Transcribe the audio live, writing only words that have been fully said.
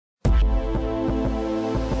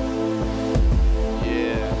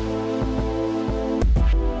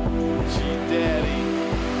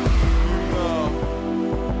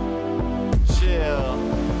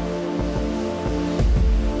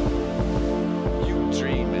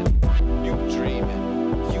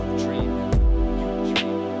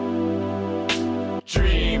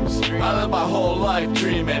lived my whole life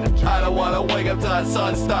dreaming. I don't wanna wake up till the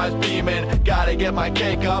sun starts beaming. Gotta get my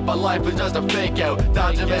cake up, but life is just a fake out.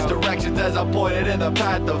 Dodging misdirections as I'm pointed in the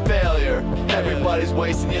path of failure. Everybody's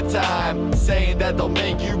wasting your time, saying that they'll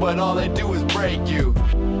make you, but all they do is break you.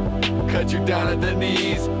 Cut you down at the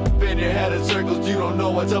knees, spin your head in circles, you don't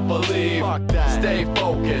know what to believe. Stay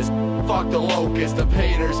focused, fuck the locust of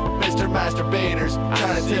haters, Mr. Masturbators,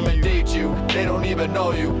 trying to intimidate you. They don't even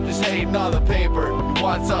know you, just hating on the paper. You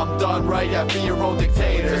want something done right, yeah, be your own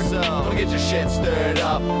dictator. Don't get your shit stirred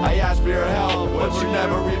up. I asked for your help, but you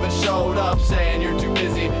never even showed up, saying you're too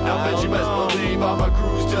busy. Now bitch, you best believe I'ma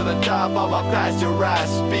cruise to the top, I'ma pass your ass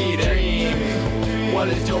speeding. What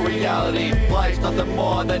is your reality? Life's nothing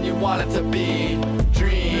more than you want it to be.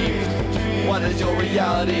 Dream. What is your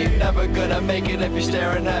reality? Never gonna make it if you're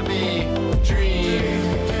staring at me. Dream.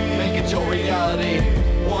 Make it your reality.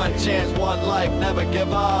 One chance, one life, never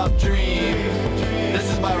give up. Dream. This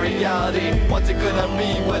is my reality. What's it gonna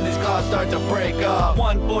be when these cars start to break up?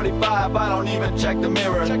 1:45, I don't even check the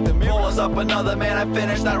mirror. Pulls up another man, I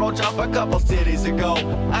finished that road jump a couple cities ago.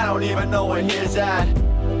 I don't even know where he's at,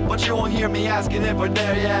 but you won't hear me asking if we're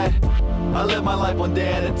there yet. I live my life one day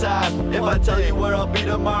at a time. If I tell you where I'll be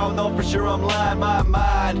tomorrow, know for sure I'm lying. My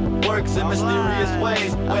mind works in mysterious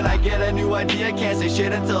ways. When I get a new idea, can't say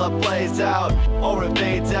shit until it plays out, or it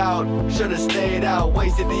fades out. Should've stayed out,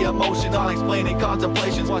 wasted the emotions on explaining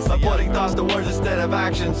contemplations, of putting thoughts to words instead of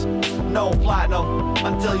actions. No platinum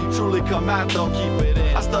until you truly come at them. Keep it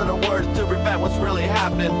in. I stutter words to prevent what's really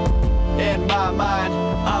happening. In my mind,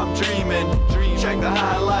 I'm dreaming. Check the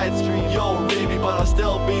highlights, you'll read me, but I'll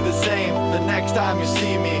still be the same the next time you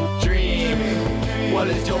see me. Dream. What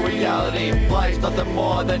is your reality? Life's nothing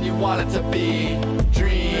more than you want it to be.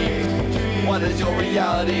 Dream. What is your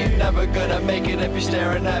reality? Never gonna make it if you're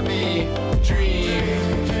staring at me. Dream.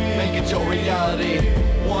 Make it your reality.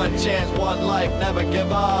 One chance, one life, never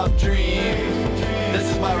give up. Dream. This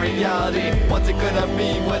is my reality. What's it gonna be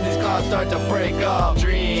when these cars start to break up?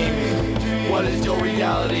 Dream. What is your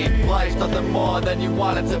reality? Life's nothing more than you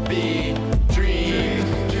want it to be. Dream.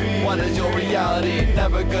 What is your reality?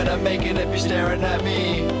 Never gonna make it if you're staring at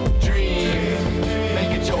me. Dream.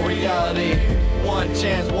 Make it your reality. One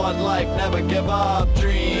chance, one life, never give up.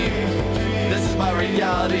 Dream. This is my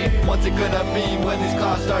reality. What's it gonna be when these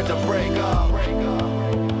cars start to break up?